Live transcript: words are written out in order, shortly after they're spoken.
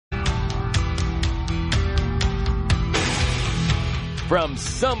From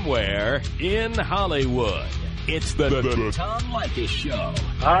somewhere in Hollywood, it's the Tom Leykis Show.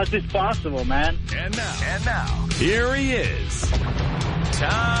 How's this possible, man? And now, here he is,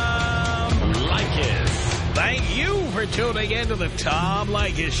 Tom Leykis. Thank you for tuning in to the Tom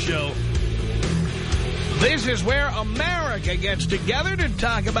Leykis Show. This is where America gets together to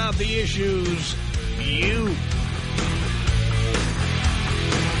talk about the issues you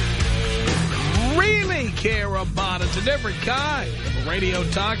really care about. It's a different kind of a radio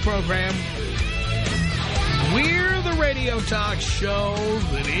talk program. We're the radio talk show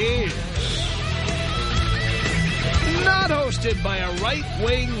that is not hosted by a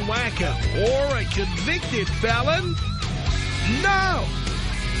right-wing wacko or a convicted felon. No.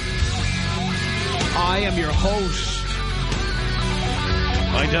 I am your host.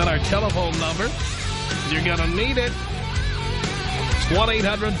 Write down our telephone number. You're going to need it. It's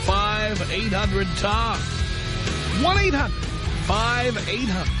 1-800-5800-TOM.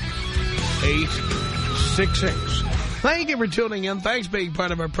 1-800-5800-866. Thank you for tuning in. Thanks for being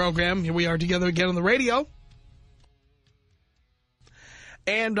part of our program. Here we are together again on the radio.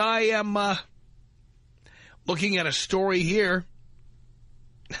 And I am looking at a story here.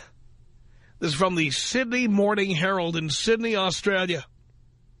 This is from the Sydney Morning Herald in Sydney, Australia.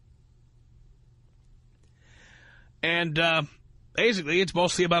 And basically, it's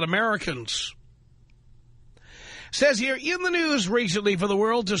mostly about Americans. It says here, in the news recently for the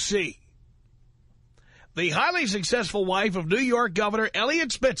world to see, the highly successful wife of New York Governor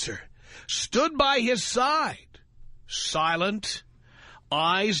Eliot Spitzer stood by his side, silent,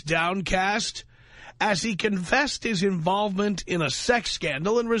 eyes downcast, as he confessed his involvement in a sex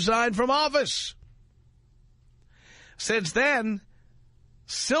scandal and resigned from office. Since then,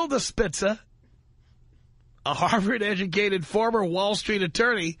 Silda Spitzer, a Harvard-educated former Wall Street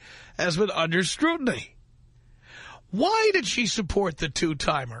attorney, has been under scrutiny. Why did she support the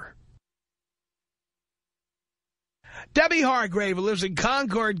two-timer? Debbie Hargrave, who lives in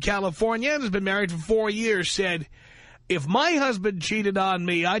Concord, California, and has been married for 4 years, said, "If my husband cheated on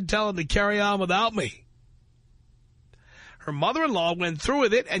me, I'd tell him to carry on without me." Her mother-in-law went through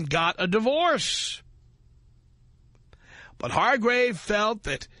with it and got a divorce. But Hargrave felt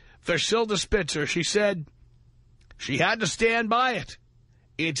that for Silda Spitzer, she said, she had to stand by it.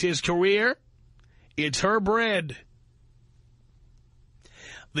 It's his career. It's her bread.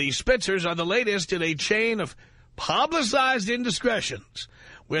 The Spitzers are the latest in a chain of publicized indiscretions,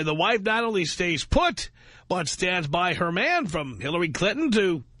 where the wife not only stays put, but stands by her man, from Hillary Clinton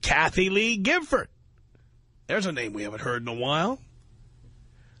to Kathy Lee Gifford. There's a name we haven't heard in a while.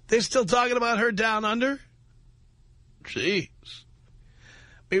 They're still talking about her down under? Jeez.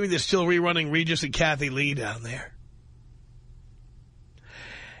 Maybe they're still rerunning Regis and Kathy Lee down there.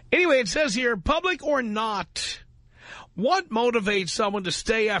 Anyway, it says here, public or not, what motivates someone to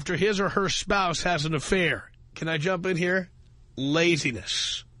stay after his or her spouse has an affair? Can I jump in here?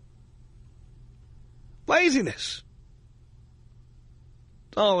 Laziness. Laziness.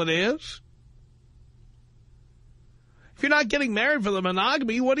 That's all it is. If you're not getting married for the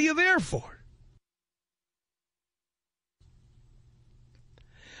monogamy, what are you there for?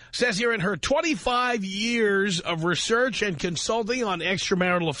 Says here, in her 25 years of research and consulting on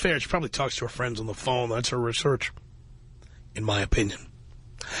extramarital affairs, she probably talks to her friends on the phone. That's her research, in my opinion.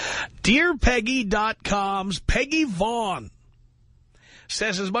 DearPeggy.com's Peggy Vaughn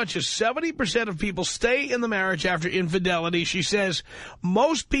says as much as 70% of people stay in the marriage after infidelity. She says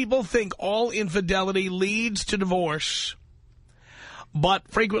most people think all infidelity leads to divorce, but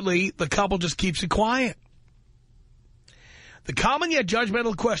frequently the couple just keeps it quiet. The common yet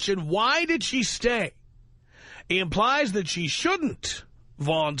judgmental question, why did she stay, implies that she shouldn't,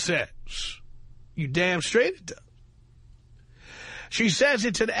 Vaughn says. You damn straight it does. She says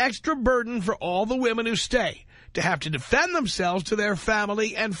it's an extra burden for all the women who stay to have to defend themselves to their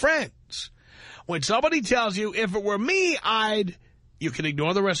family and friends. When somebody tells you, if it were me, you can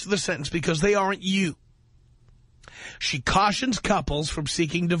ignore the rest of the sentence because they aren't you. She cautions couples from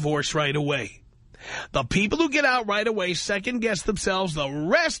seeking divorce right away. The people who get out right away second-guess themselves the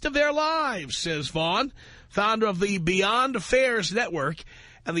rest of their lives, says Vaughn, founder of the Beyond Affairs Network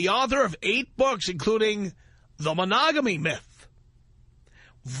and the author of 8 books, including The Monogamy Myth.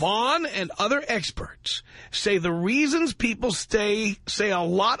 Vaughn and other experts say the reasons people stay say a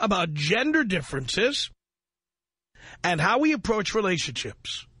lot about gender differences and how we approach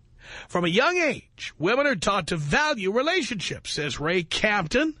relationships. From a young age, women are taught to value relationships, says Ray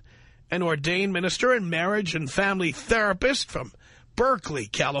Campton, an ordained minister and marriage and family therapist from Berkeley,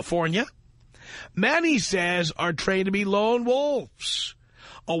 California. Men, he says, are trained to be lone wolves.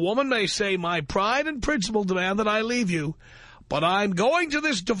 A woman may say, my pride and principle demand that I leave you, But I'm going to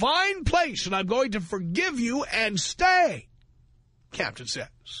this divine place, and I'm going to forgive you and stay, Captain says.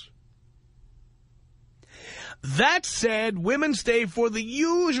 That said, women stay for the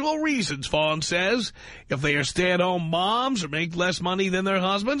usual reasons, Vaughn says. If they are stay-at-home moms or make less money than their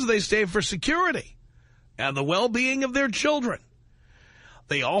husbands, they stay for security and the well-being of their children.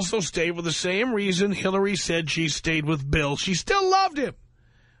 They also stay for the same reason Hillary said she stayed with Bill. She still loved him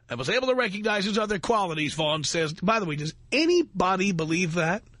and was able to recognize his other qualities, Vaughn says. By the way, does anybody believe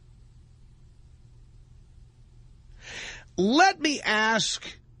that? Let me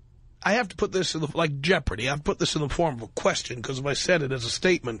ask... I have to put this in like Jeopardy. I have to put this in the form of a question because if I said it as a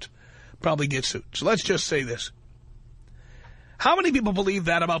statement, probably get sued. So let's just say this. How many people believe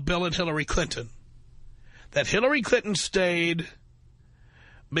that about Bill and Hillary Clinton? That Hillary Clinton stayed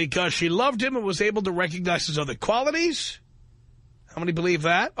because she loved him and was able to recognize his other qualities? How many believe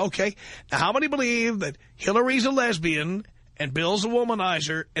that? Okay. Now, how many believe that Hillary's a lesbian and Bill's a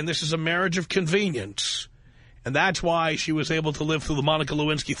womanizer and this is a marriage of convenience? And that's why she was able to live through the Monica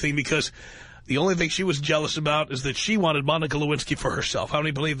Lewinsky thing, because the only thing she was jealous about is that she wanted Monica Lewinsky for herself. How many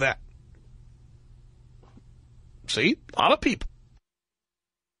believe that? See? A lot of people.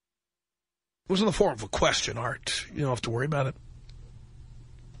 It was in the form of a question, Art. You don't have to worry about it.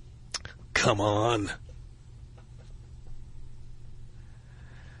 Come on.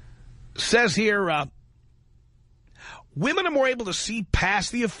 Says here, women are more able to see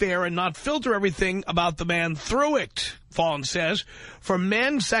past the affair and not filter everything about the man through it, Vaughn says. For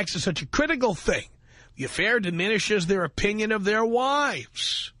men, sex is such a critical thing. The affair diminishes their opinion of their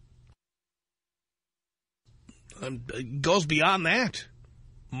wives. It goes beyond that.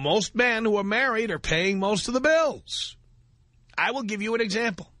 Most men who are married are paying most of the bills. I will give you an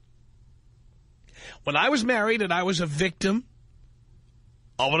example. When I was married and I was a victim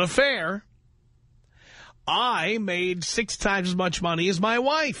of an affair, I made 6 times as much money as my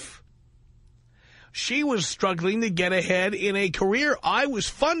wife. She was struggling to get ahead in a career. I was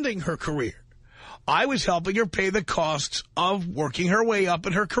funding her career. I was helping her pay the costs of working her way up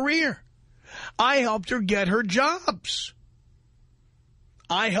in her career. I helped her get her jobs.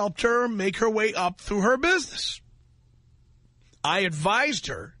 I helped her make her way up through her business. I advised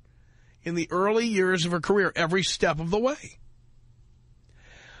her in the early years of her career every step of the way.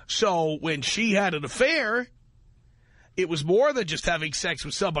 So when she had an affair, it was more than just having sex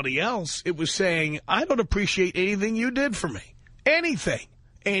with somebody else. It was saying, I don't appreciate anything you did for me. Anything.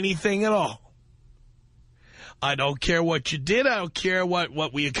 Anything at all. I don't care what you did. I don't care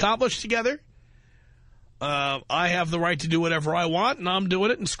what we accomplished together. I have the right to do whatever I want, and I'm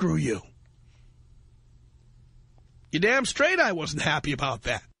doing it, and screw you. You're damn straight I wasn't happy about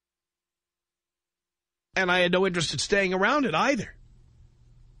that. And I had no interest in staying around it either.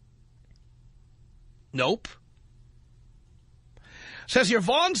 Nope. Says here,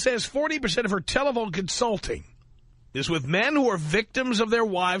 Vaughn says 40% of her telephone consulting is with men who are victims of their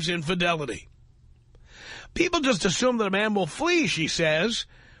wives' infidelity. People just assume that a man will flee, she says,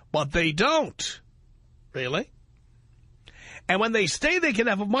 but they don't. Really? And when they stay, they can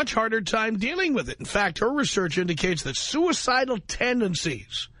have a much harder time dealing with it. In fact, her research indicates that suicidal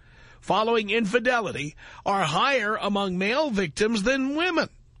tendencies following infidelity are higher among male victims than women.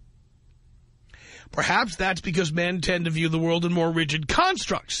 Perhaps that's because men tend to view the world in more rigid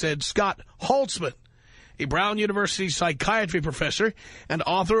constructs, said Scott Holtzman, a Brown University psychiatry professor and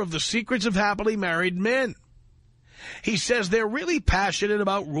author of The Secrets of Happily Married Men. He says they're really passionate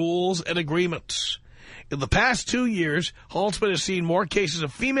about rules and agreements. In the past 2 years, Holtzman has seen more cases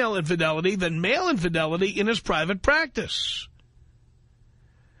of female infidelity than male infidelity in his private practice.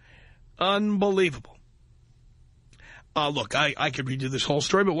 Unbelievable. Look, I could read you this whole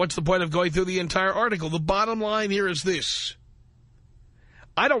story, but what's the point of going through the entire article? The bottom line here is this.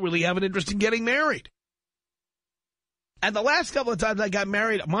 I don't really have an interest in getting married. And the last couple of times I got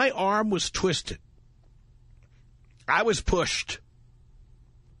married, my arm was twisted. I was pushed.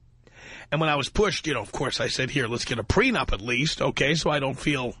 And when I was pushed, you know, of course, I said, here, let's get a prenup at least, okay, so I don't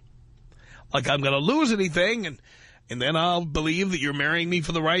feel like I'm going to lose anything, and then I'll believe that you're marrying me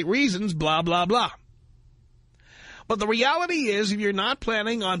for the right reasons, blah, blah, blah. But the reality is, if you're not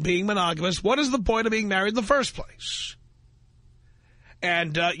planning on being monogamous, what is the point of being married in the first place?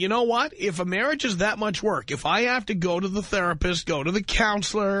 And you know what? If a marriage is that much work, if I have to go to the therapist, go to the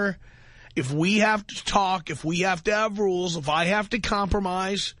counselor, if we have to talk, if we have to have rules, if I have to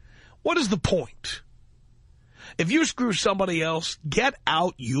compromise, what is the point? If you screw somebody else, get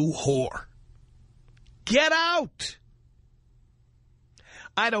out, you whore. Get out.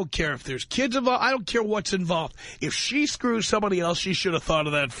 I don't care if there's kids involved. I don't care what's involved. If she screws somebody else, she should have thought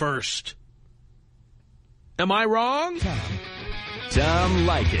of that first. Am I wrong? Tom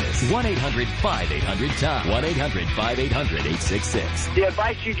Leykis. 1-800-5800-TOM. 1-800-5800-866. The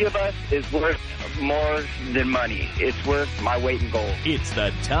advice you give us is worth more than money. It's worth my weight in gold. It's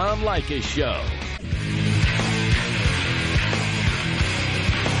the Tom Leykis Show.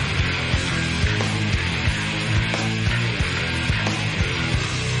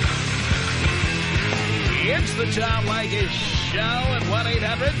 It's the Tom Leykis Show at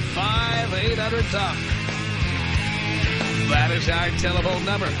 1-800-5800-TOM. That is our telephone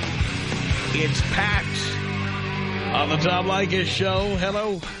number. It's Pat on the Tom Leykis Show.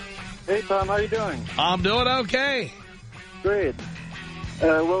 Hello. Hey, Tom. How you doing? I'm doing okay. Great.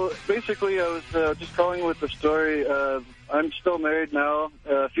 Well, basically, I was just calling with the story. I'm still married now.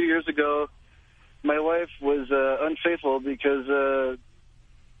 A few years ago, my wife was unfaithful because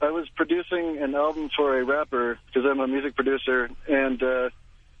I was producing an album for a rapper because I'm a music producer, and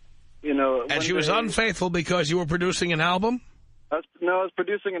you know. And she was unfaithful because you were producing an album? I was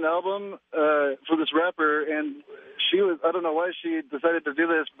producing an album for this rapper, and she was—I don't know why she decided to do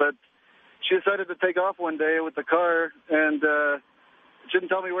this, but she decided to take off one day with the car, and she didn't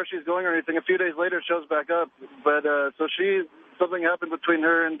tell me where she's going or anything. A few days later, shows back up, but so something happened between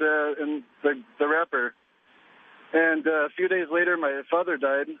her and the rapper. And a few days later, my father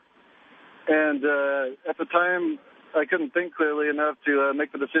died. And at the time, I couldn't think clearly enough to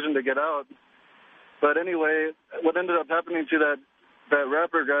make the decision to get out. But anyway, what ended up happening to that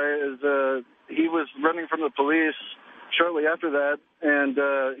rapper guy is he was running from the police shortly after that, and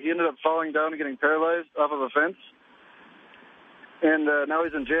he ended up falling down and getting paralyzed off of a fence. And now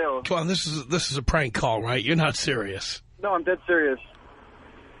he's in jail. Come on, this is a prank call, right? You're not serious. No, I'm dead serious.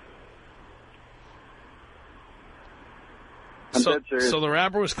 So the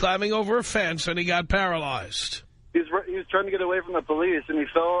rapper was climbing over a fence and he got paralyzed. He was trying to get away from the police, and he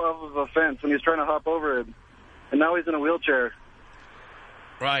fell off of a fence, and he was trying to hop over it. And now he's in a wheelchair.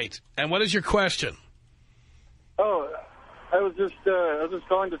 Right. And what is your question? Oh, I was just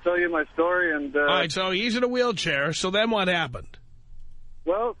calling to tell you my story. And all right, so he's in a wheelchair. So then what happened?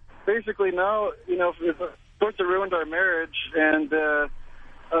 Well, basically now, you know, it's sort of ruined our marriage, and now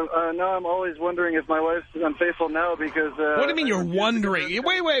I'm always wondering if my wife's unfaithful now because... what do you mean you're wondering?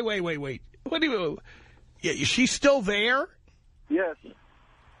 Wait. What do you... Yeah, she's still there? Yes.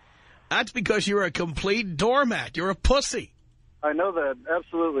 That's because you're a complete doormat. You're a pussy. I know that,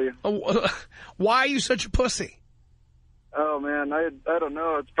 absolutely. Why are you such a pussy? Oh, man, I don't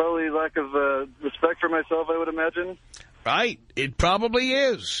know. It's probably lack of respect for myself, I would imagine. Right. It probably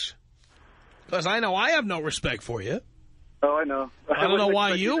is. Because I know I have no respect for you. Oh, I know. I don't know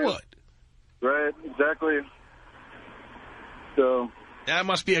why you would. Right, exactly. So... That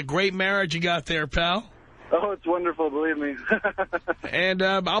must be a great marriage you got there, pal. Oh, it's wonderful, believe me. And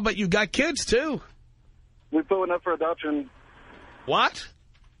I'll bet you've got kids, too. We put one up for adoption. What?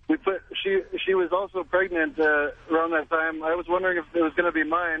 She was also pregnant around that time. I was wondering if it was going to be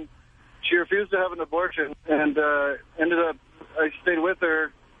mine. She refused to have an abortion, and I stayed with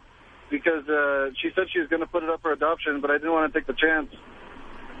her because she said she was going to put it up for adoption, but I didn't want to take the chance.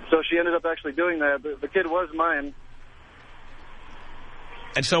 So she ended up actually doing that. The kid was mine.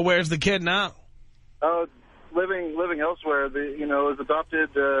 And so where's the kid now? Oh, living elsewhere. It was adopted.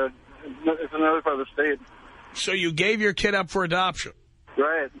 It's another part of the state. So you gave your kid up for adoption?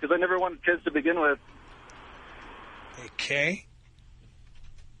 Right, because I never wanted kids to begin with. Okay.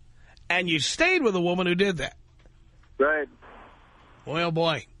 And you stayed with a woman who did that? Right. Well,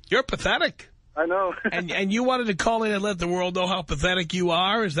 boy, you're pathetic. I know. and you wanted to call in and let the world know how pathetic you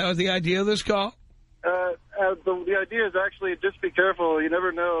are? Is that the idea of this call? The idea is actually just be careful. You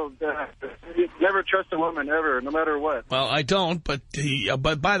never know. You never trust a woman ever, no matter what. Well, I don't, but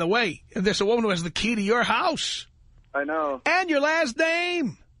by the way, there's a woman who has the key to your house. I know. And your last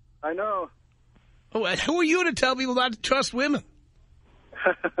name. I know. Oh, who are you to tell people not to trust women?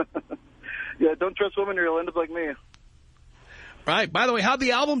 Yeah, don't trust women or you'll end up like me. Right. By the way, how'd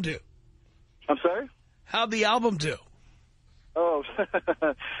the album do? I'm sorry? How'd the album do? Oh,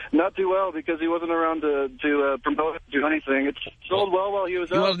 not too well because he wasn't around to promote it, do anything. It sold well while he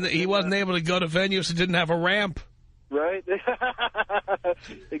was out. He wasn't able to go to venues that didn't have a ramp. Right?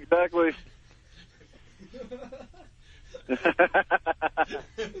 Exactly.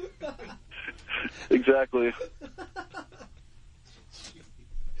 Exactly.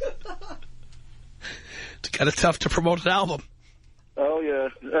 It's kind of tough to promote an album. Oh, yeah,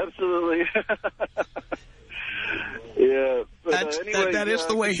 absolutely. Yeah. But, anyway, that is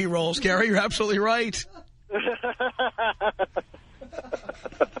the way he rolls, Gary. You're absolutely right.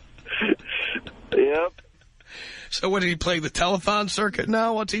 Yep. So what, did he play the telethon circuit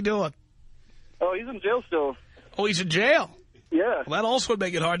now? What's he doing? Oh, he's in jail still. Oh, he's in jail? Yeah. Well, that also would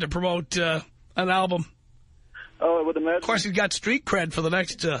make it hard to promote an album. Oh, I would imagine. Of course, he's got street cred for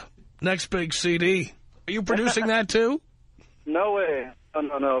the next big CD. Are you producing that, too? No way. Oh,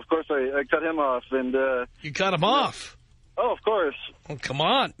 no. Of course, I cut him off. And you cut him off? Oh, of course. Well, come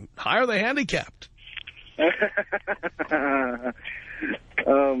on. Hire the handicapped.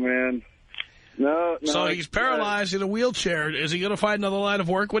 Oh, man. No. So he's paralyzed in a wheelchair. Is he going to find another line of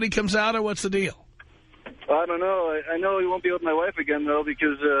work when he comes out, or what's the deal? I don't know. I know he won't be with my wife again, though,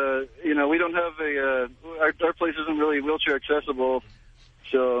 because, we don't have our place isn't really wheelchair accessible,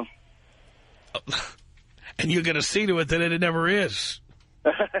 so. And you're going to see to it that it never is.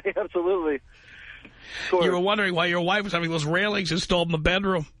 Absolutely. You were wondering why your wife was having those railings installed in the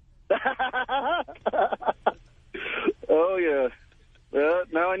bedroom. Oh, yeah. Yeah,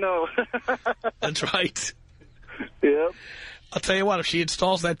 now I know. That's right. Yep. I'll tell you what, if she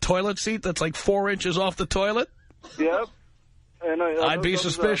installs that toilet seat that's like 4 inches off the toilet, yep. And I'd be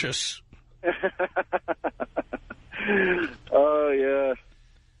suspicious. Oh, yeah.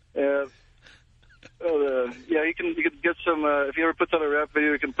 Yeah. Yeah, you can get some, if he ever puts out a rap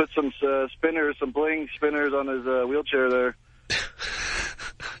video, you can put some spinners, some bling spinners on his wheelchair there.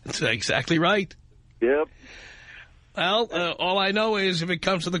 That's exactly right. Yep. Well, all I know is if it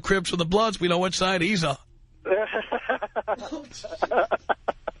comes to the Crips or the Bloods, we know which side he's on.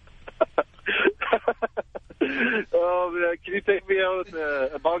 Oh, man, can you take me out with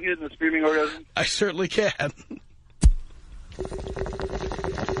a bong hit and a screaming orgasm? I certainly can.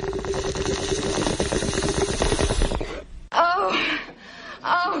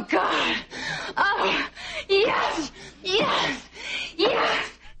 Oh, God. Oh, yes, yes, yes.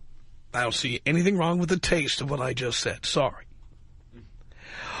 I don't see anything wrong with the taste of what I just said. Sorry.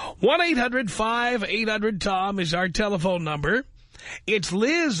 1-800-5800-TOM is our telephone number. It's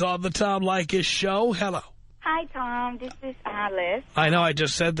Liz on the Tom Leykis Show. Hello. Hi, Tom. This is Alice. I know, I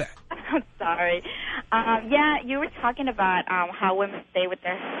just said that. I'm sorry. Yeah, you were talking about how women stay with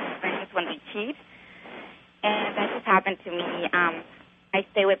their husbands when they cheat. And that just happened to me. I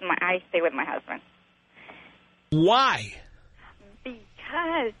stay with my husband. Why?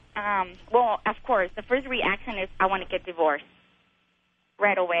 Because, well, of course, the first reaction is I want to get divorced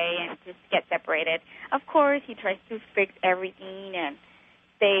right away and just get separated. Of course, he tries to fix everything and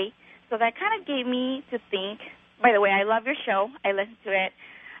stay. So that kind of gave me to think. By the way, I love your show. I listen to it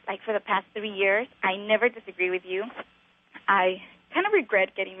like for the past 3 years. I never disagree with you. I kind of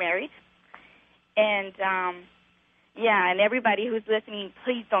regret getting married. And, yeah, and everybody who's listening,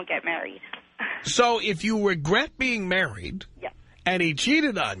 please don't get married. So if you regret being married Yes. and he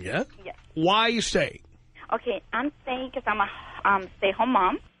cheated on you, Yes. why are you staying? Okay, I'm staying because I'm a stay-home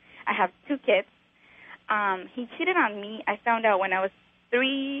mom. I have 2 kids. He cheated on me. I found out when I was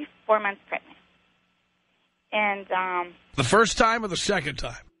 4 months pregnant. And The first time or the second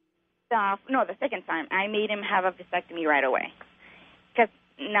time? No, the second time. I made him have a vasectomy right away because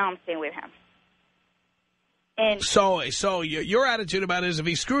now I'm staying with him. And So your attitude about it is if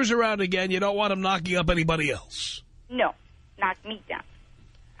he screws around again, you don't want him knocking up anybody else. no, knock me down.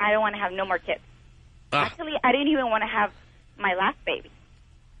 I don't want to have no more kids. Ah. Actually, I didn't even want to have my last baby.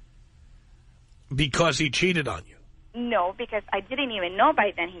 Because he cheated on you. No, because I didn't even know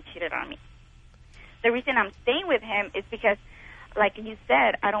by then he cheated on me. The reason I'm staying with him is because, like you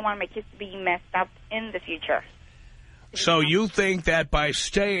said, I don't want my kids to be messed up in the future. So you think that by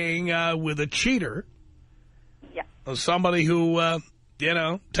staying with a cheater, Yeah. somebody who,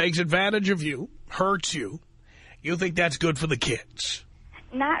 takes advantage of you, hurts you, you think that's good for the kids?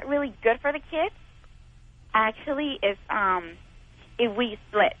 Not really good for the kids. Actually, if we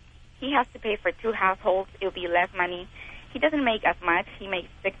split, he has to pay for 2 households. It'll be less money. He doesn't make as much. He makes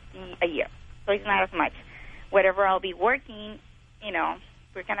 $60 a year, so it's not as much. Whatever I'll be working,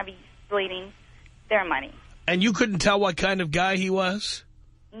 we're going to be splitting their money. And you couldn't tell what kind of guy he was?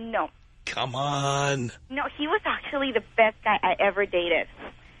 No. Come on. No, he was actually the best guy I ever dated,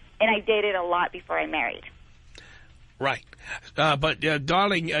 and I dated a lot before I married. Right. But,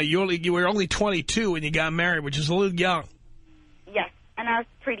 darling, you were only 22 when you got married, which is a little young. Yes, and I was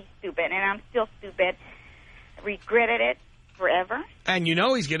pretty stupid, and I'm still stupid. I regretted it forever. And you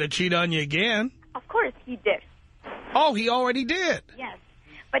know he's going to cheat on you again. Of course, he did. Oh, he already did. Yes.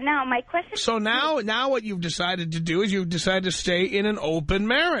 But now my question... So now what you've decided to do is you've decided to stay in an open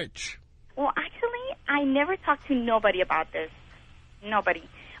marriage. Well, actually, I never talked to nobody about this. Nobody.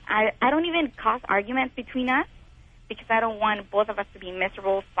 I don't even cause arguments between us because I don't want both of us to be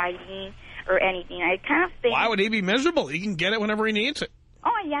miserable, fighting, or anything. I kind of think... Why would he be miserable? He can get it whenever he needs it.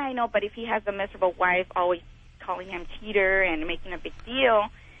 Oh, yeah, I know. But if he has a miserable wife always calling him cheater and making a big deal,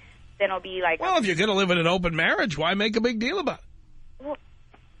 then it'll be like... Well, if you're going to live in an open marriage, why make a big deal about it?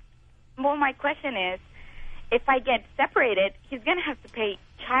 Well, my question is, if I get separated, he's going to have to pay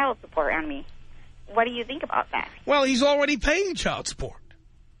child support on me. What do you think about that? Well, he's already paying child support.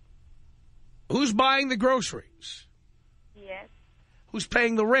 Who's buying the groceries? Yes. Who's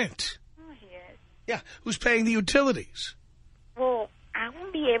paying the rent? Oh, yes. Yeah, who's paying the utilities? Well, I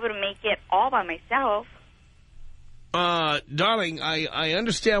won't be able to make it all by myself. Darling, I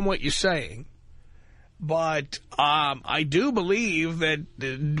understand what you're saying, but I do believe that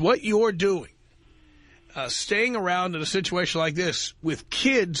what you're doing, staying around in a situation like this with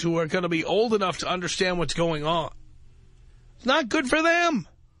kids who are going to be old enough to understand what's going on, it's not good for them.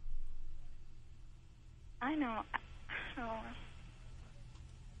 I know.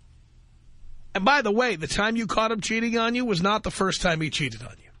 And by the way, the time you caught him cheating on you was not the first time he cheated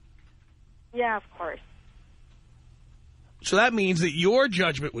on you. Yeah, of course. So that means that your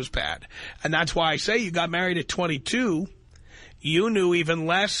judgment was bad. And that's why I say you got married at 22. You knew even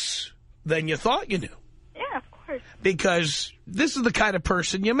less than you thought you knew. Yeah, of course. Because this is the kind of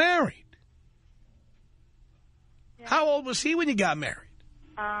person you married. Yeah. How old was he when you got married?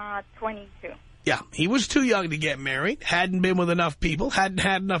 22. Yeah, he was too young to get married, hadn't been with enough people, hadn't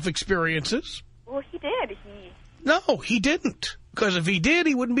had enough experiences. Well, he did. No, he didn't. Because if he did,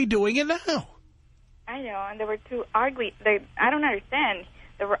 he wouldn't be doing it now. I know, and they were too ugly. I don't understand.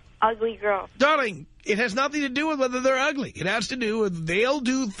 They were ugly girls. Darling, it has nothing to do with whether they're ugly. It has to do with they'll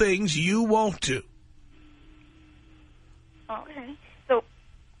do things you won't do. Okay. So,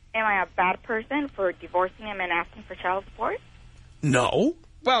 am I a bad person for divorcing him and asking for child support? No.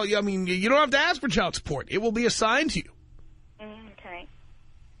 Well, I mean, you don't have to ask for child support. It will be assigned to you. Okay.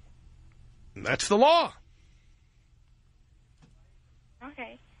 That's the law.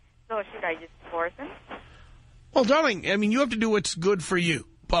 Okay. So should I just divorce him? Well, darling, I mean, you have to do what's good for you.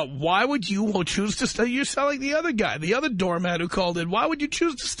 But why would you choose to stay? You're like the other guy, the other doormat who called in. Why would you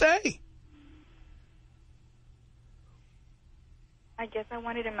choose to stay? I guess I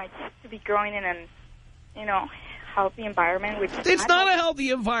wanted my kids to be growing in an, healthy environment. Which it's not a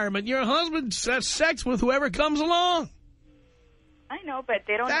healthy environment. Your husband has sex with whoever comes along. I know, but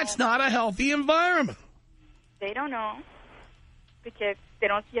they don't know. That's not a healthy environment. They don't know because they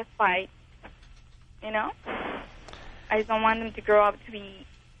don't see us fight, I just don't want them to grow up to be,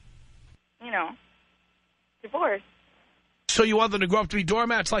 divorced. So you want them to grow up to be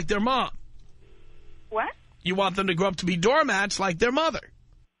doormats like their mom? What? You want them to grow up to be doormats like their mother?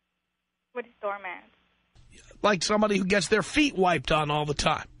 What is doormat? Like somebody who gets their feet wiped on all the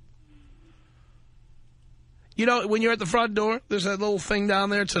time. You know, when you're at the front door, there's that little thing down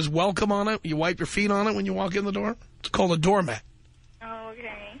there. It says welcome on it. You wipe your feet on it when you walk in the door. It's called a doormat. Oh,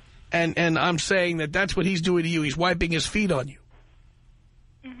 okay. And I'm saying that that's what he's doing to you. He's wiping his feet on you.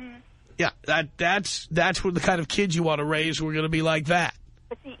 Mm-hmm. Yeah, that's what the kind of kids you want to raise who are going to be like that.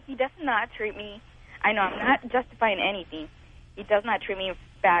 But see, he does not treat me. I know, I'm not justifying anything. He does not treat me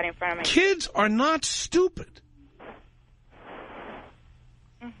bad in front of my kids. Are not stupid.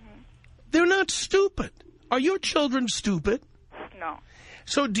 Mm-hmm. They're not stupid. Are your children stupid? No.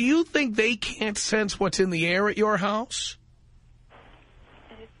 So do you think they can't sense what's in the air at your house?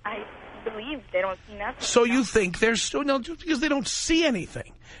 I believe they don't see nothing. So you think they're stupid? No, just because they don't see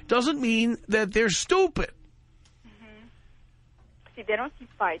anything doesn't mean that they're stupid. Mm-hmm. See, they don't see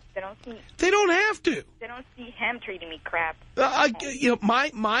fights. They don't see... They don't have to. They don't see him treating me crap.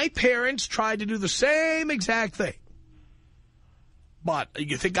 My parents tried to do the same exact thing. But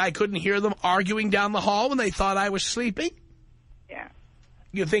you think I couldn't hear them arguing down the hall when they thought I was sleeping? Yeah.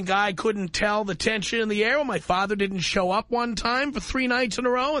 You think I couldn't tell the tension in the air when my father didn't show up one time for 3 nights in a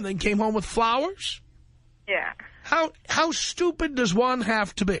row and then came home with flowers? Yeah. How stupid does one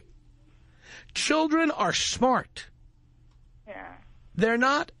have to be? Children are smart. Yeah. They're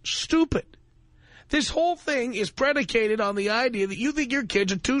not stupid. This whole thing is predicated on the idea that you think your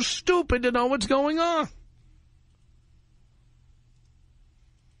kids are too stupid to know what's going on.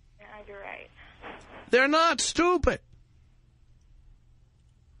 Yeah, you're right. They're not stupid.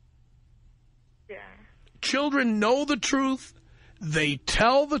 Yeah. Children know the truth. They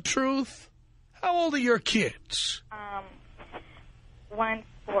tell the truth. How old are your kids? One's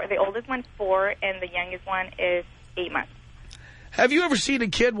 4. The oldest one's 4, and the youngest one is 8 months. Have you ever seen a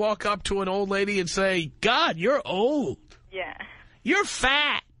kid walk up to an old lady and say, God, you're old. Yeah. You're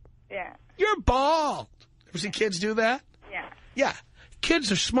fat. Yeah. You're bald. Ever see kids do that? Yeah. Yeah.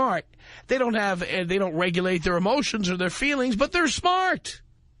 Kids are smart. They don't regulate their emotions or their feelings, but they're smart.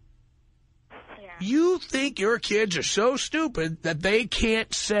 Yeah. You think your kids are so stupid that they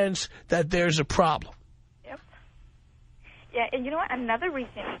can't sense that there's a problem. Yep. Yeah, and you know what? Another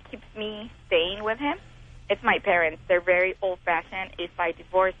reason it keeps me staying with him, it's my parents. They're very old-fashioned. If I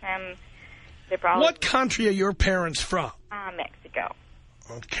divorce him, they probably... What country are your parents from? Mexico.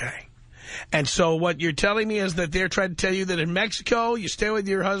 Okay. And so what you're telling me is that they're trying to tell you that in Mexico, you stay with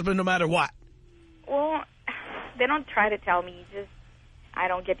your husband no matter what? Well, they don't try to tell me. Just I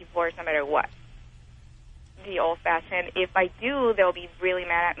don't get divorced no matter what. The old-fashioned. If I do, they'll be really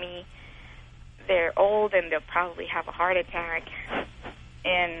mad at me. They're old, and they'll probably have a heart attack.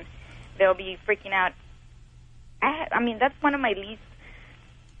 And they'll be freaking out. I mean, that's one of my least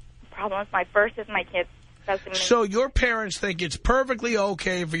problems. My first is my kids. So your parents think it's perfectly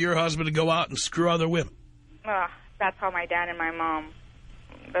okay for your husband to go out and screw other women? That's how my dad and my mom,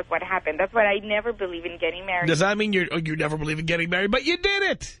 that's what happened. That's why I never believe in getting married. Does that mean you never believe in getting married? But you did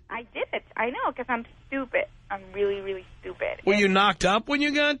it. I did it. I know, because I'm stupid. I'm really, really stupid. Were you knocked up when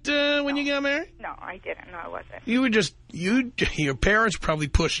you got married? No, I didn't. No, I wasn't. You were just, your parents probably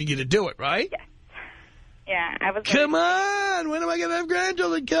pushing you to do it, right? Yes. Yeah, I was... Come on! When am I going to have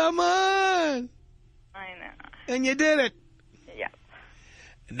grandchildren? Come on! I know. And you did it. Yep.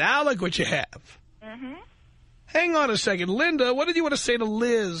 Now look what you have. Mm-hmm. Hang on a second. Linda, what did you want to say to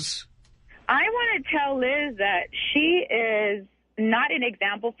Liz? I want to tell Liz that she is not an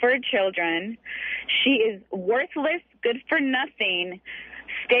example for children. She is worthless, good for nothing.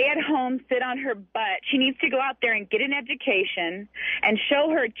 Stay at home, sit on her butt. She needs to go out there and get an education and show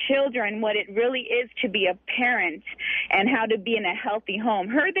her children what it really is to be a parent and how to be in a healthy home.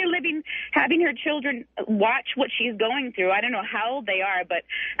 Having her children watch what she's going through. I don't know how old they are, but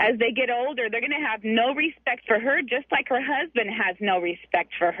as they get older, they're going to have no respect for her, just like her husband has no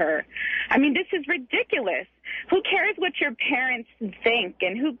respect for her. I mean, this is ridiculous. Who cares what your parents think?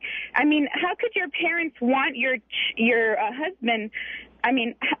 And how could your parents want your husband,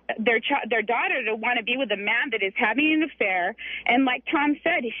 their daughter to want to be with a man that is having an affair? And like Tom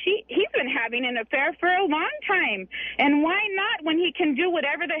said, he's been having an affair for a long time. And why not, when he can do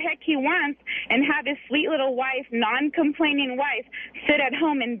whatever the heck he wants and have his sweet little wife, non-complaining wife, sit at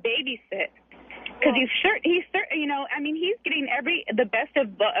home and babysit? Because he's getting the best of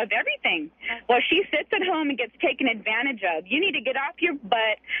everything. Well, she sits at home and gets taken advantage of. You need to get off your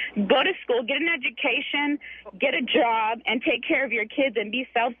butt, go to school, get an education, get a job, and take care of your kids and be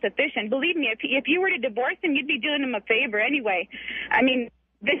self-sufficient. Believe me, if you were to divorce him, you'd be doing him a favor anyway. I mean,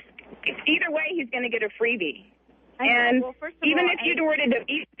 either way, he's going to get a freebie. And even if you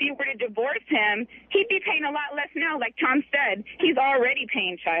were to divorce him, he'd be paying a lot less now. Like Tom said, he's already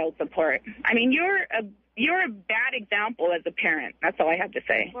paying child support. I mean, you're a bad example as a parent. That's all I have to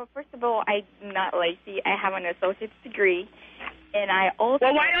say. Well, first of all, I'm not lazy. I have an associate's degree, and I also...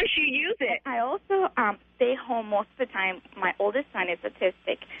 Well, why don't you use it? I also stay home most of the time. My oldest son is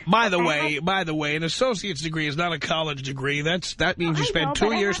autistic. By the way, an associate's degree is not a college degree. That means you spent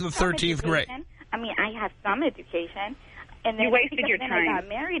 2 years in the 13th grade. I mean, I have some education. And then you wasted your time. When I got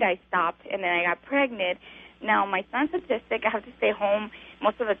married, I stopped, and then I got pregnant. Now, my son's autistic. I have to stay home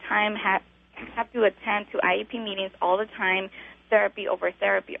most of the time, have to attend to IEP meetings all the time, therapy over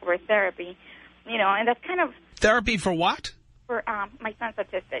therapy over therapy. And that's kind of... Therapy for what? For my son's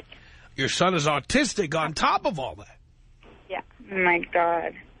autistic. Your son is autistic on top of all that. Yeah. Oh, my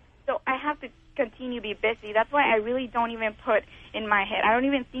God. So I have to continue to be busy. That's why I really don't even put in my head. I don't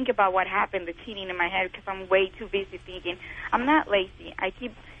even think about what happened, the cheating in my head, because I'm way too busy thinking. I'm not lazy. I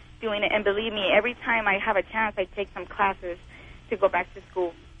keep doing it, and believe me, every time I have a chance, I take some classes to go back to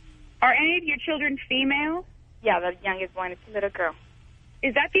school. Are any of your children female? Yeah, the youngest one is a little girl.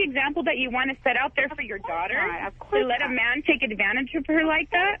 Is that the example that you want to set out there for your daughter? Of course to let a man take advantage of her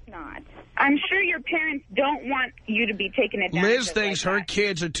like that? Not. I'm sure your parents don't want you to be taken advantage of. Liz thinks her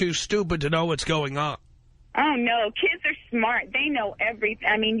kids are too stupid to know what's going on. Oh, no. Kids are smart. They know everything.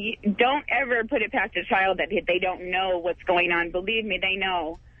 I mean, you don't ever put it past a child that they don't know what's going on. Believe me, they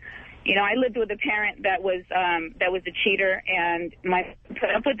know. I lived with a parent that was a cheater, and put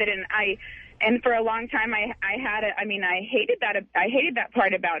up with it, and for a long time I hated that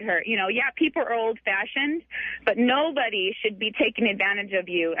part about her. People are old-fashioned, but nobody should be taking advantage of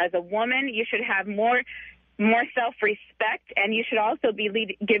you. As a woman, you should have more self-respect, and you should also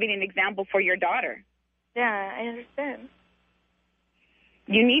be giving an example for your daughter. Yeah, I understand.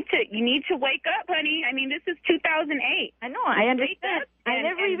 You need to wake up, honey. I mean, this is 2008. I know, I understand. I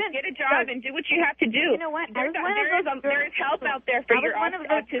never even get a job and do what you have to do. You know what? There is help out there for your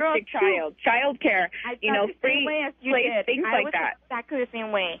autistic child. Child care, free place, things like that. Exactly the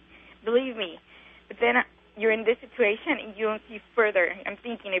same way. Believe me. But then you're in this situation and you don't see further. I'm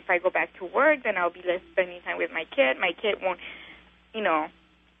thinking if I go back to work, then I'll be less spending time with my kid. My kid won't,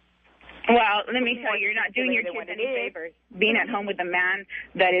 Well, let me tell you, you're not doing your kids any favors. Being at home with a man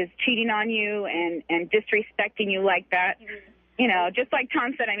that is cheating on you and disrespecting you like that. You know, just like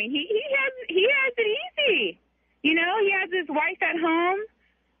Tom said, I mean, he has it easy. You know, he has his wife at home.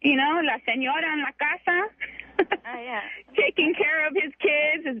 You know, la señora en la casa. Taking care of his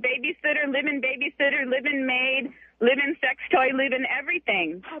kids, his babysitter, living maid, living sex toy, living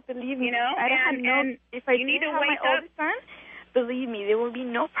everything. Oh, believe me, you know, and if I need to wake up, son, believe me, there will be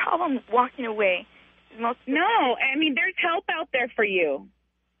no problem walking away. No, I mean, there's help out there for you.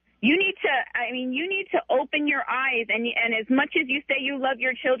 You need to open your eyes, and as much as you say you love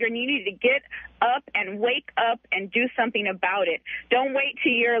your children, you need to get up and wake up and do something about it. Don't wait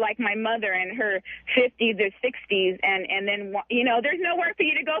till you're like my mother in her 50s or 60s, and then, you know, there's nowhere for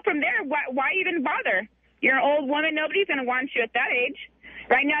you to go from there. Why even bother? You're an old woman. Nobody's going to want you at that age.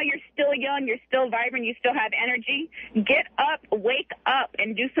 Right now, you're still young, you're still vibrant, you still have energy. Get up, wake up,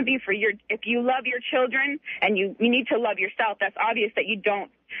 and do something for if you love your children, and you need to love yourself. That's obvious that you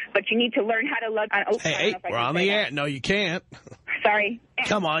don't, but you need to learn how to love. Hey, we're on the air. No, you can't. Sorry.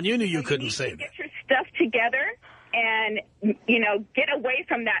 Come on, you knew you couldn't say that. Get your stuff together and, you know, get away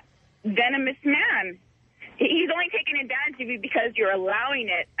from that venomous man. He's only taking advantage of you because you're allowing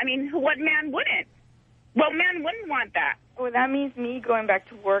it. I mean, what man wouldn't? What man wouldn't want that? Well, that means me going back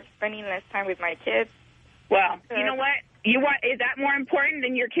to work, spending less time with my kids. Well, you know what? Is that more important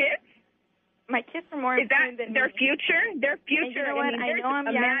than your kids? My kids are more important than their future? Their future. You know what? I know I'm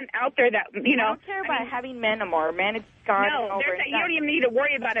a young. Man out there that, you know. I don't care about having men anymore. Man is gone and over. You don't even need to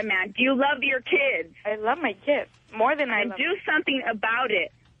worry about a man. Do you love your kids? I love my kids more than I love. And do something about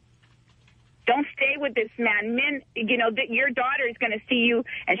it. Don't stay with this man. Men, you know, your daughter is going to see you,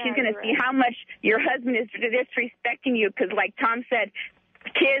 and she's going to see how much your husband is disrespecting you because, like Tom said,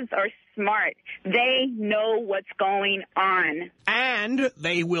 kids are smart. They know what's going on. And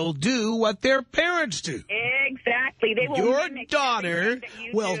they will do what their parents do. Exactly. They will. Your daughter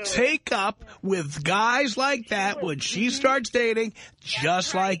will take up with guys like that when she starts dating,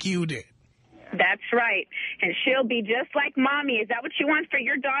 just like you did. That's right. And she'll be just like Mommy. Is that what you want for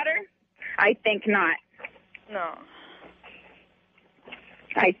your daughter? I think not. No.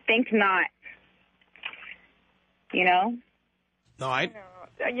 I think not. You know? No,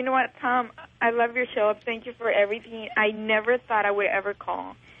 You know what, Tom? I love your show. Thank you for everything. I never thought I would ever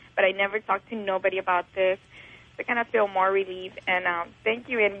call, but I never talked to nobody about this. I kind of feel more relieved, and thank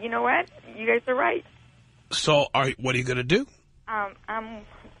you. And you know what? You guys are right. So, what are you going to do? I'm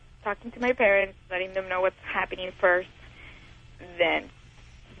talking to my parents, letting them know what's happening first, then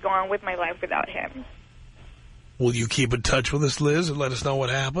go on with my life without him. Will you keep in touch with us, Liz, and let us know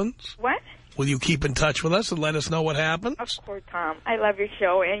what happens? What? Will you keep in touch with us and let us know what happens? Of course, Tom. I love your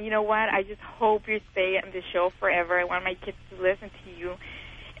show. And you know what? I just hope you stay on the show forever. I want my kids to listen to you.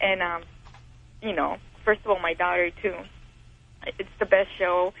 And, you know, first of all, my daughter, too. It's the best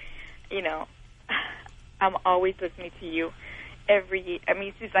show. You know, I'm always listening to you.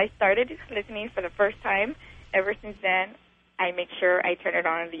 Since I started listening for the first time, ever since then, I make sure I turn it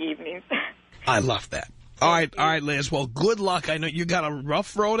on in the evenings. I love that. All right, Liz. Well, good luck. I know you got a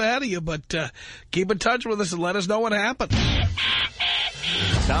rough road ahead of you, but keep in touch with us and let us know what happens.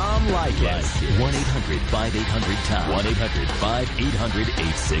 Tom Leykis. 1-800-5800-TOM.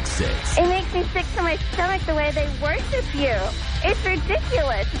 1-800-5800-866. It makes me sick to my stomach the way they worship you. It's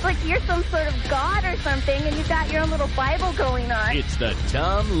ridiculous. It's like you're some sort of god or something, and you got your own little Bible going on. It's the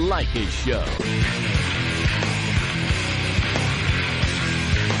Tom Leykis Show.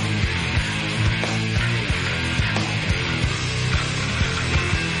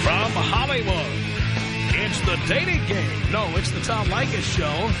 From Hollywood, it's the dating game. No, it's the Tom Leykis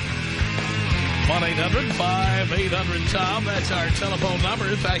Show. 1-800-5800-TOM. That's our telephone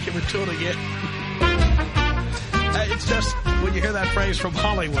number. Thank you for tuning in. It's just, when you hear that phrase from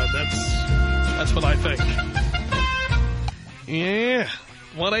Hollywood, that's what I think. Yeah.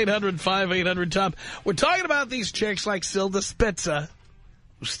 1-800-5800-TOM. We're talking about these chicks like Silda Spitza,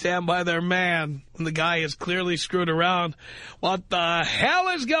 who stand by their man when the guy is clearly screwed around. What the hell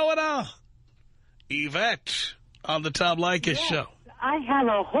is going on? Yvette on the Tom Leykis Show. I have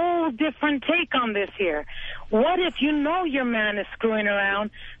a whole different take on this here. What if you know your man is screwing around,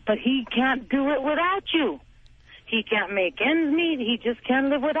 but he can't do it without you? He can't make ends meet. He just can't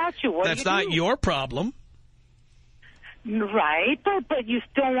live without you. What do you do? That's not your problem. Right, but you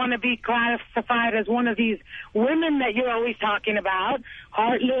still want to be classified as one of these women that you're always talking about.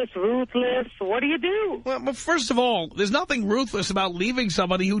 Heartless, ruthless. What do you do? Well, but first of all, there's nothing ruthless about leaving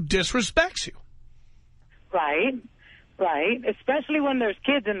somebody who disrespects you. Right. Especially when there's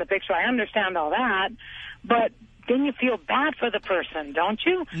kids in the picture. I understand all that. But then you feel bad for the person, don't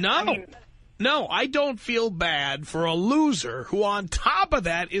you? No. No, I don't feel bad for a loser who on top of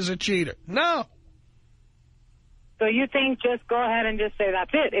that is a cheater. No. So you think just go ahead and just say,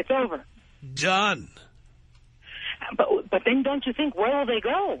 that's it, it's over? Done. But then don't you think, where will they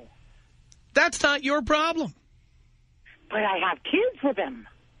go? That's not your problem. But I have kids with them.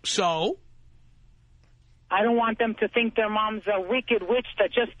 So? I don't want them to think their mom's a wicked witch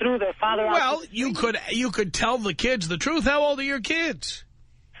that just threw their father out. Well, you could tell the kids the truth. How old are your kids?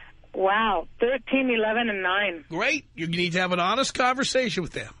 Wow, 13, 11, and 9. Great. You need to have an honest conversation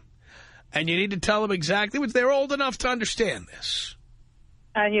with them. And you need to tell them exactly what they're old enough to understand this.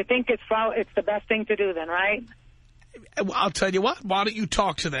 And you think it's the best thing to do then, right? I'll tell you what. Why don't you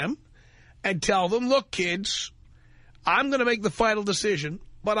talk to them and tell them, look, kids, I'm going to make the final decision,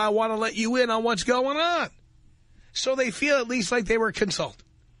 but I want to let you in on what's going on. So they feel at least like they were consulted.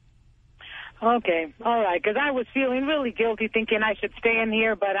 Okay, all right, because I was feeling really guilty thinking I should stay in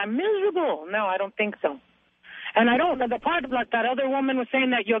here, but I'm miserable. No, I don't think so. And I don't, the part of like that other woman was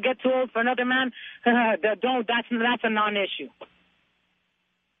saying that you'll get too old for another man, that's a non-issue,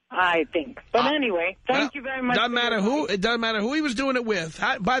 I think. But anyway, thank you very much. It doesn't matter who he was doing it with.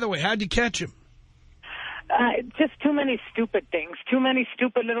 By the way, how'd you catch him? Just too many stupid things, too many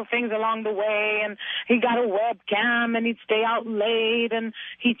stupid little things along the way. And he got a webcam and he'd stay out late and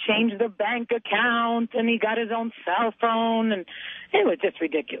he changed the bank account and he got his own cell phone and it was just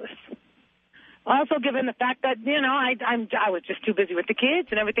ridiculous. Also, given the fact that, you know, I was just too busy with the kids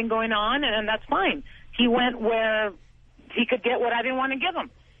and everything going on, and that's fine. He went where he could get what I didn't want to give him.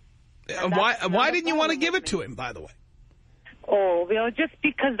 Why didn't you want to give it to him, by the way? Oh, you know, just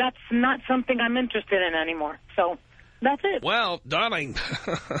because that's not something I'm interested in anymore. So, that's it. Well, darling.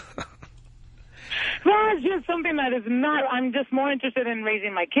 Well, it's just something that is not, I'm just more interested in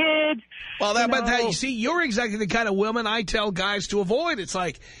raising my kids. Well, you see, you're exactly the kind of woman I tell guys to avoid. It's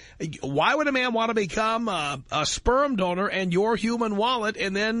like, why would a man want to become a sperm donor and your human wallet,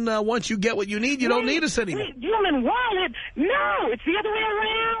 and then once you get what you need, you don't need us anymore? Human wallet? No, it's the other way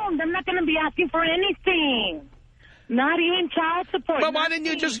around. I'm not going to be asking for anything. Not even child support. But why didn't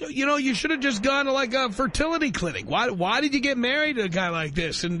you just, you know, you should have just gone to like a fertility clinic. Why did you get married to a guy like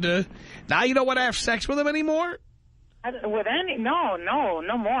this? And now you don't want to have sex with him anymore?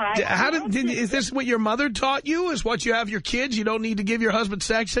 No more. Is this what your mother taught you? Is what you have your kids? You don't need to give your husband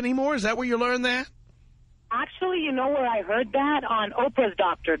sex anymore? Is that where you learned that? Actually, you know where I heard that? On Oprah's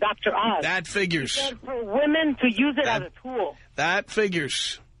doctor, Dr. Oz. That figures. He said for women to use it as a tool. That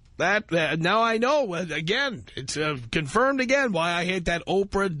figures. Now I know, again, it's confirmed again why I hate that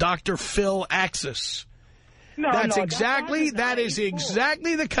Oprah Dr. Phil axis. That is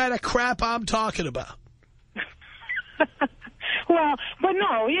exactly the kind of crap I'm talking about. Well, but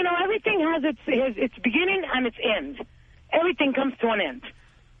no, you know, everything has its beginning and its end. Everything comes to an end.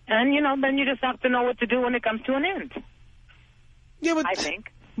 And, you know, then you just have to know what to do when it comes to an end. Yeah, but, I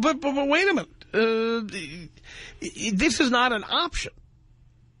think. But wait a minute. This is not an option.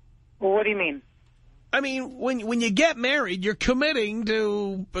 Well, what do you mean? I mean, when you get married, you're committing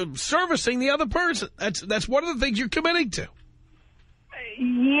to servicing the other person. That's one of the things you're committing to.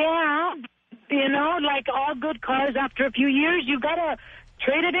 Yeah, you know, like all good cars, after a few years, you gotta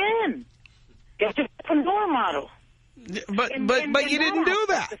trade it in. Get your door model. But you didn't do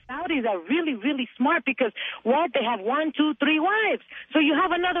that. The Saudis are really, really smart because they have 1, 2, 3 wives. So you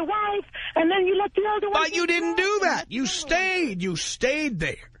have another wife, and then you let the other wife. But you didn't do that. You stayed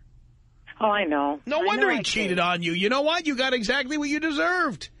there. Oh, I know. No wonder he cheated on you. You know what? You got exactly what you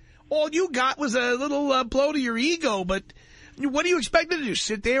deserved. All you got was a little blow to your ego, but what do you expect to do?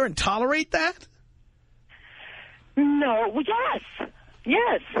 Sit there and tolerate that? No.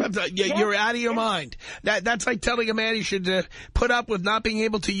 Yes. You're out of your mind. That's like telling a man he should put up with not being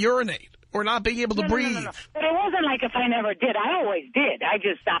able to urinate or not being able to breathe. No. But it wasn't like if I never did. I always did. I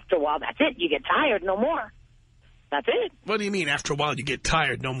just, after a while, that's it. You get tired, no more. That's it. What do you mean, after a while, you get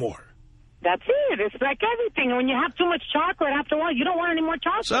tired, no more? That's it. It's like everything. When you have too much chocolate, after a while, you don't want any more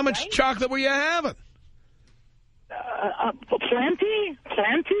chocolate. So how much chocolate were you having? Plenty,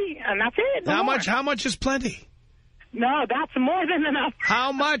 and that's it. How much is plenty? No, that's more than enough.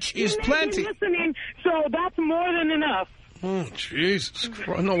 How much is plenty? Listening, so that's more than enough. Oh, Jesus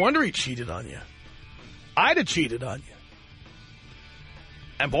Christ. No wonder he cheated on you. I'd have cheated on you.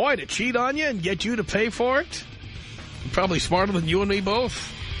 And boy, to cheat on you and get you to pay for it, probably smarter than you and me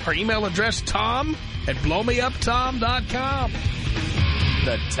both. Our email address, tom@blowmeuptom.com.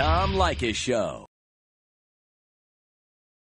 The Tom Leykis Show.